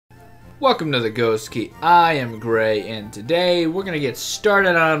Welcome to the Ghost Key. I am Gray, and today we're gonna get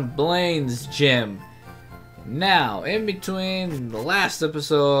started on Blaine's gym. Now, in between the last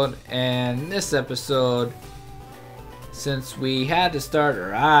episode and this episode, since we had to start,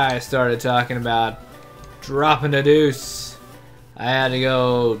 or I started talking about dropping a deuce, I had to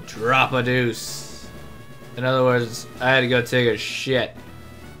go drop a deuce. In other words, I had to go take a shit.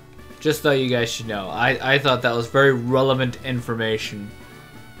 Just so you guys should know. I thought that was very relevant information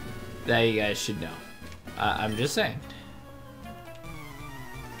that you guys should know. I'm just saying.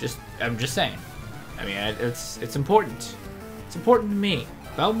 I'm just saying. I mean, it's important. It's important to me.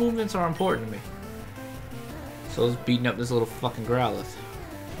 Bowel movements are important to me. So let's beating up this little fucking Growlithe.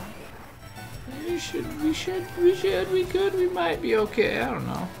 We could, we might be okay. I don't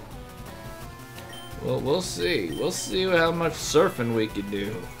know. Well, we'll see. We'll see how much surfing we can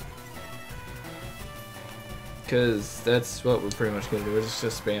do. Because that's what we're pretty much going to do. We're just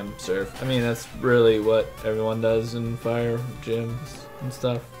spam surf. I mean, that's really what everyone does in fire gyms and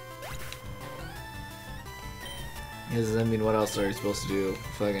stuff. Because, I mean, what else are you supposed to do?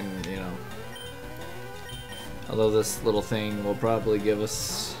 Fucking, you know. Although this little thing will probably give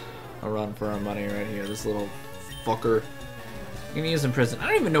us a run for our money right here. This little fucker. I'm going to use in prison. I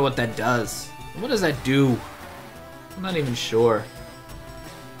don't even know what that does. What does that do? I'm not even sure.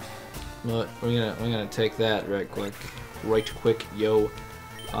 But we're gonna take that right quick, yo.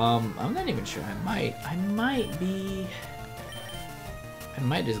 I'm not even sure. I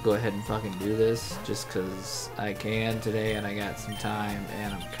might just go ahead and fucking do this just cause I can today and I got some time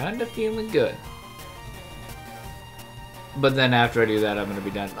and I'm kind of feeling good. But then after I do that, I'm gonna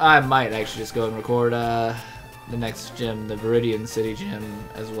be done. I might actually just go and record the next gym, the Viridian City gym,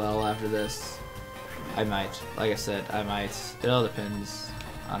 as well after this. I might. Like I said, I might. It all depends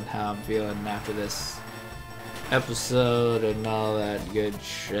on how I'm feeling after this episode and all that good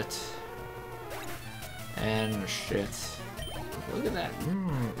shit. And shit. Look at that.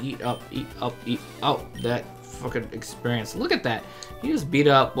 Eat up, eat up, eat out. That fucking experience. Look at that. He just beat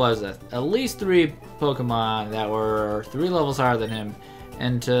up, what is it? At least 3 Pokemon that were 3 levels higher than him.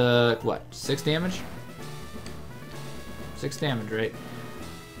 And took, what, 6 damage? 6 damage, right?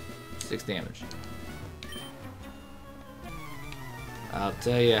 6 damage. I'll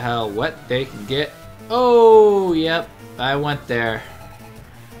tell you how wet they can get. Oh, yep, I went there.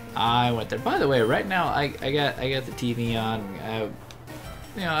 I went there. By the way, right now I got the TV on.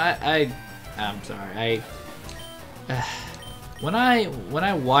 I'm sorry. When I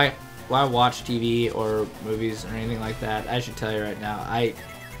watch TV or movies or anything like that, I should tell you right now, I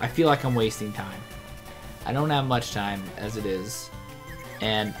feel like I'm wasting time. I don't have much time as it is,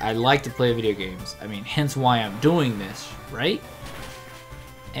 and I like to play video games. I mean, hence why I'm doing this, right?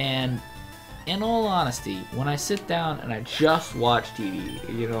 And in all honesty, when I sit down and I just watch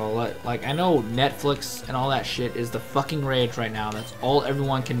TV, you know, like I know Netflix and all that shit is the fucking rage right now. That's all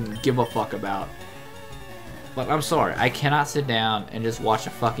everyone can give a fuck about. But I'm sorry, I cannot sit down and just watch a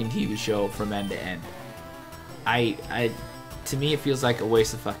fucking TV show from end to end. To me, it feels like a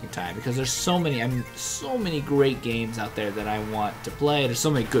waste of fucking time because there's so many great games out there that I want to play. There's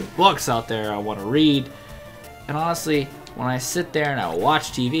so many good books out there I want to read. And honestly, when I sit there and I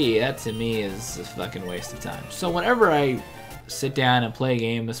watch TV, that to me is a fucking waste of time. So whenever I sit down and play a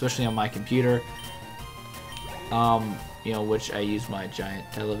game, especially on my computer, you know, which I use my giant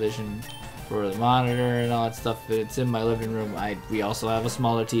television for the monitor and all that stuff, but it's in my living room. We also have a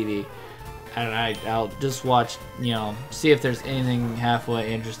smaller TV, and I'll just watch, you know, see if there's anything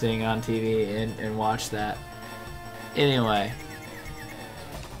halfway interesting on TV and watch that. Anyway.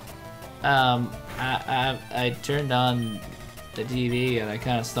 I turned on the TV and I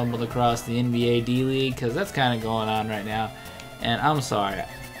kind of stumbled across the NBA D-League because that's kind of going on right now. And I'm sorry,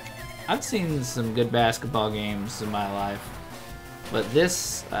 I've seen some good basketball games in my life, but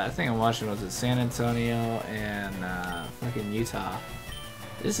this, I think I'm watching, was it San Antonio and fucking Utah.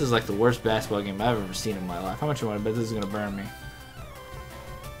 This is like the worst basketball game I've ever seen in my life. How much you want to bet this is going to burn me?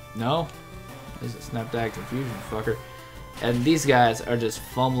 No? This is Snapdragon Confusion, fucker. And these guys are just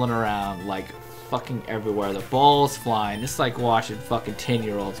fumbling around like fucking everywhere. The ball's flying. It's like watching fucking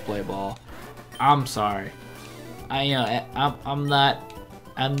 10-year-olds play ball. I'm sorry. I'm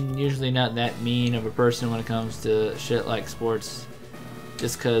usually not that mean of a person when it comes to shit like sports.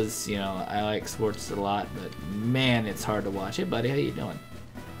 Just cause, you know, I like sports a lot, but man, it's hard to watch. Hey buddy, how you doing?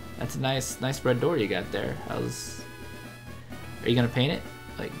 That's a nice red door you got there. Are you gonna paint it?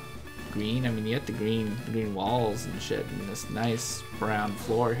 Like green? I mean, you got the green walls and shit, and this nice brown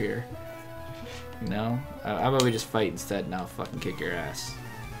floor here. You know? How about we just fight instead, and I'll fucking kick your ass.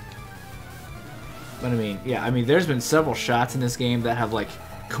 But I mean, yeah, I mean, there's been several shots in this game that have like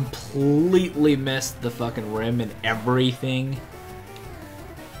completely missed the fucking rim and everything.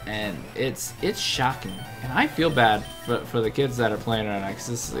 And it's shocking. And I feel bad for the kids that are playing right now,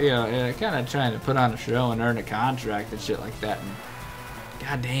 because you know, they're kind of trying to put on a show and earn a contract and shit like that. And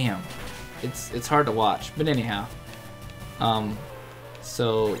goddamn, it's hard to watch. But anyhow,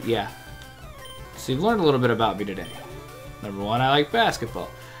 so yeah. So you've learned a little bit about me today. Number one, I like basketball.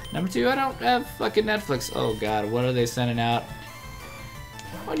 Number two, I don't have fucking Netflix. Oh god, what are they sending out?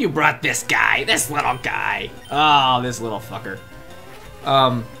 When you brought this guy, this little guy. Oh, this little fucker.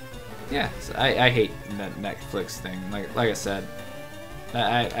 Yeah, so I hate that Netflix thing. Like I said,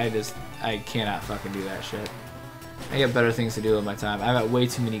 I cannot fucking do that shit. I got better things to do with my time. I've got way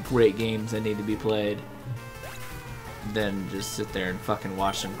too many great games that need to be played than just sit there and fucking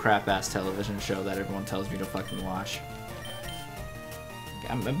watch some crap-ass television show that everyone tells me to fucking watch.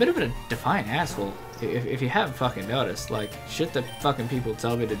 I'm a bit of a defiant asshole. If you haven't fucking noticed, like, shit that fucking people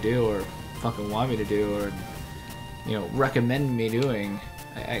tell me to do or fucking want me to do or, you know, recommend me doing,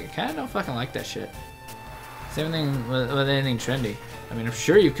 I kind of don't fucking like that shit. Same thing with anything trendy. I mean, I'm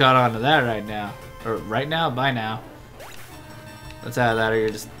sure you've caught on to that right now. Or right now, by now. That's either that or you're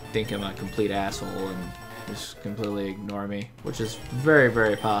just thinking I'm a complete asshole and just completely ignore me, which is very,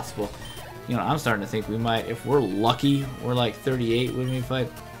 very possible. You know, I'm starting to think we might, if we're lucky, we're like 38 when we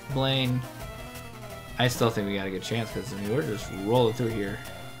fight Blaine. I still think we got a good chance because, I mean, we're just rolling through here.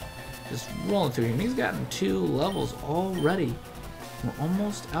 Just rolling through him. He's gotten 2 levels already. We're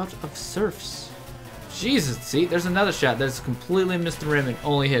almost out of surfs. Jesus, see, there's another shot that's completely missed the rim and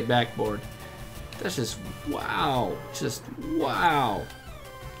only hit backboard. That's just, wow. Just, wow.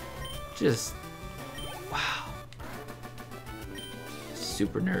 Just, wow.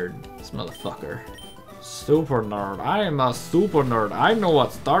 Super nerd, this motherfucker. Super nerd. I am a super nerd. I know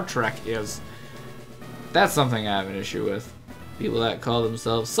what Star Trek is. That's something I have an issue with. People that call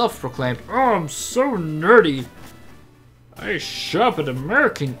themselves self-proclaimed, oh, I'm so nerdy. I shop at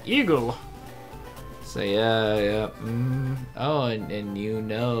American Eagle. So yeah. Oh, and you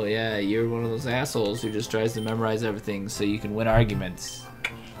know, yeah, you're one of those assholes who just tries to memorize everything so you can win arguments.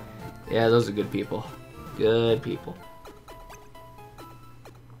 Yeah, those are good people. Good people.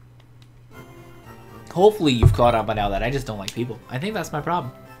 Hopefully you've caught on by now that I just don't like people. I think that's my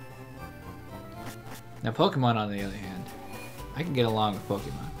problem. Now Pokemon, on the other hand, I can get along with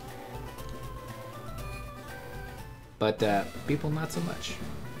Pokemon. But people not so much.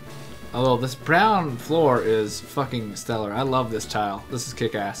 Although this brown floor is fucking stellar. I love this tile. This is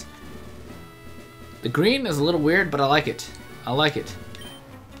kick-ass. The green is a little weird, but I like it. I like it.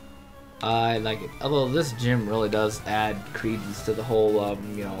 I like it. Although this gym really does add credence to the whole,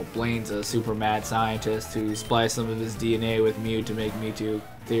 you know, Blaine's a super mad scientist who spliced some of his DNA with Mew to make Mewtwo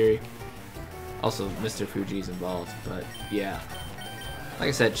theory. Also, Mr. Fuji's involved, but yeah. Like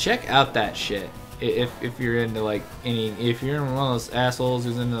I said, check out that shit. If you're into like if you're one of those assholes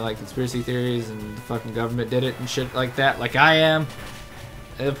who's into like conspiracy theories and the fucking government did it and shit like that, like I am,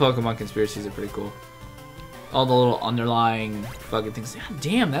 the Pokemon conspiracies are pretty cool. All the little underlying fucking things. God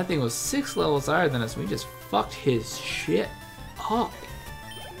damn, that thing was 6 levels higher than us. We just fucked his shit up.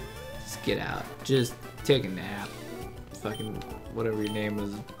 Just get out. Just take a nap. Fucking whatever your name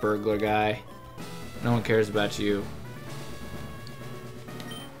is, burglar guy. No one cares about you.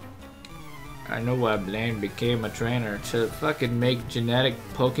 I know why Blaine became a trainer, to fucking make genetic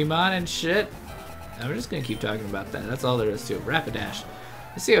Pokemon and shit. I'm just gonna keep talking about that. That's all there is to it. Rapidash.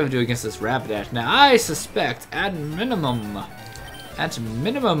 Let's see how we do against this Rapidash. Now, I suspect, at minimum,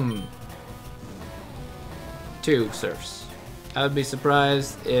 2 surfs. I would be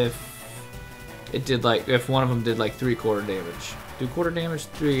surprised if it did like, if one of them did like 3/4 damage. 2/4 damage,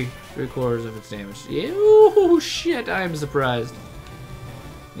 3/4 of its damage. Yeah, oh shit, I am surprised.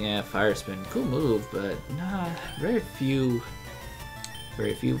 Yeah, Fire Spin, cool move, but nah, very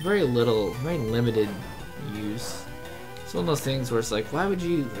little, very limited use. It's one of those things where it's like, why would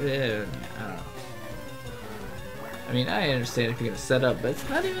you, I don't know. I mean, I understand if you're gonna set up, but it's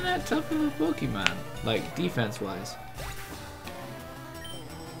not even that tough of a Pokemon, like, defense-wise.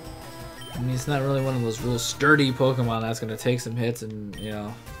 I mean, it's not really one of those real sturdy Pokemon that's gonna take some hits and, you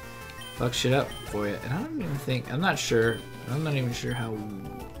know, fuck shit up for you. And I don't even think, I'm not even sure how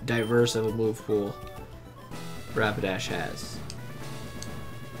diverse of a move pool Rapidash has.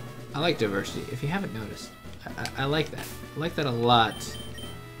 I like diversity, if you haven't noticed. I like that. I like that a lot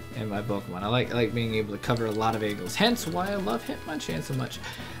in my Pokemon. I like being able to cover a lot of angles. Hence why I love Hitmonchan so much.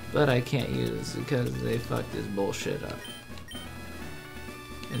 But I can't use because they fucked this bullshit up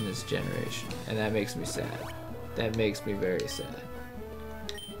in this generation. And that makes me sad. That makes me very sad.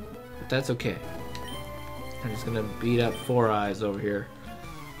 But that's okay. I'm just gonna beat up 4 Eyes over here.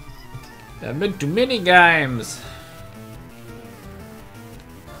 I've been to many games.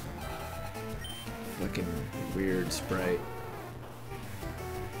 Fucking weird sprite.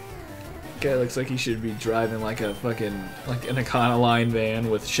 Guy looks like he should be driving like a fucking like an Econoline van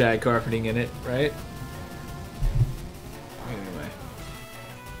with shag carpeting in it, right? Anyway.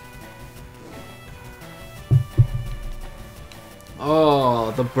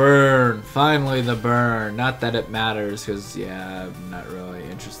 Oh, the burn. Finally the burn. Not that it matters, because, yeah, I'm not really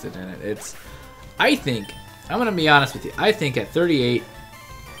interested in it. It's... I think... I'm going to be honest with you. I think at 38...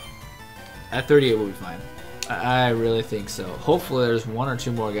 At 38 we'll be fine. I really think so. Hopefully there's one or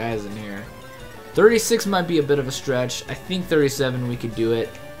two more guys in here. 36 might be a bit of a stretch. I think 37 we could do it.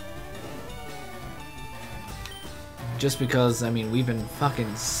 Just because, I mean, we've been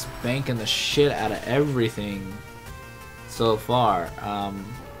fucking spanking the shit out of everything so far.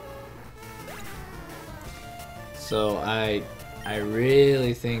 So I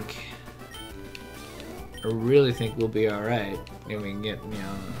really think we'll be alright. If we can get, you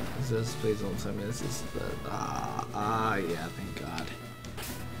know, is this, please don't tell me this is the, yeah, thank God.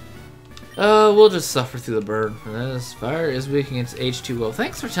 We'll just suffer through the burn for this. Fire is weak against H2O.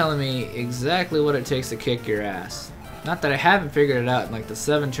 Thanks for telling me exactly what it takes to kick your ass. Not that I haven't figured it out in like the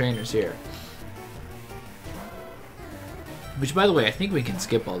 7 trainers here. Which, by the way, I think we can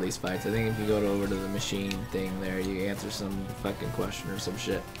skip all these fights. I think if you go over to the machine thing there, you answer some fucking question or some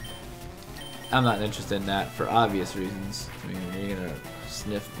shit. I'm not interested in that for obvious reasons. I mean, you're gonna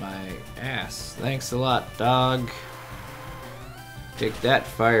sniff my ass. Thanks a lot, dog. Take that,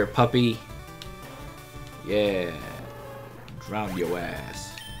 fire puppy. Yeah. Drown your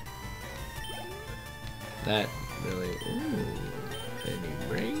ass. That really... Ooh. And he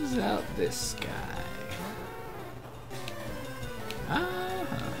brings out this guy.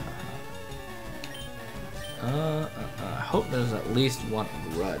 I hope there's at least one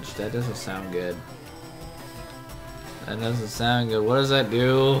grudge. That doesn't sound good. That doesn't sound good. What does that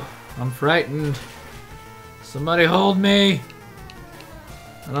do? I'm frightened. Somebody hold me.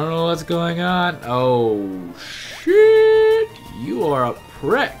 I don't know what's going on. Oh, shit. You are a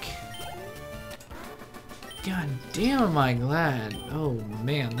prick. God damn, am I glad. Oh,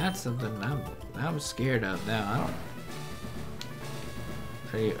 man, that's something I'm scared of now. I don't...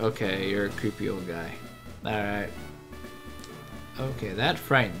 Are you, okay, you're a creepy old guy. Alright. Okay, that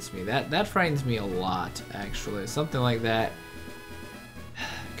frightens me. That frightens me a lot, actually. Something like that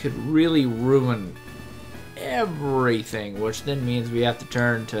could really ruin everything, which then means we have to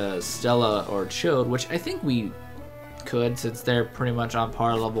turn to Stella or Chode, which I think we could, since they're pretty much on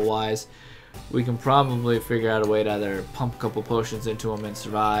par level-wise. We can probably figure out a way to either pump a couple potions into them and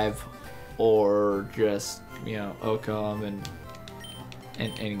survive, or just, you know, Oko them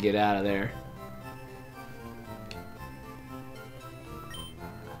and get out of there.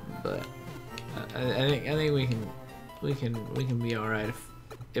 But I think we can be all right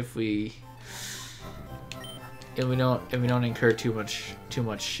if we don't incur too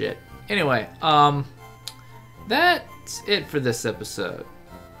much shit. Anyway, that's it for this episode.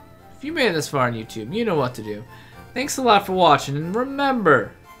 If you made it this far on YouTube, you know what to do. Thanks a lot for watching, and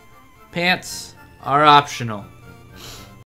remember, pants are optional.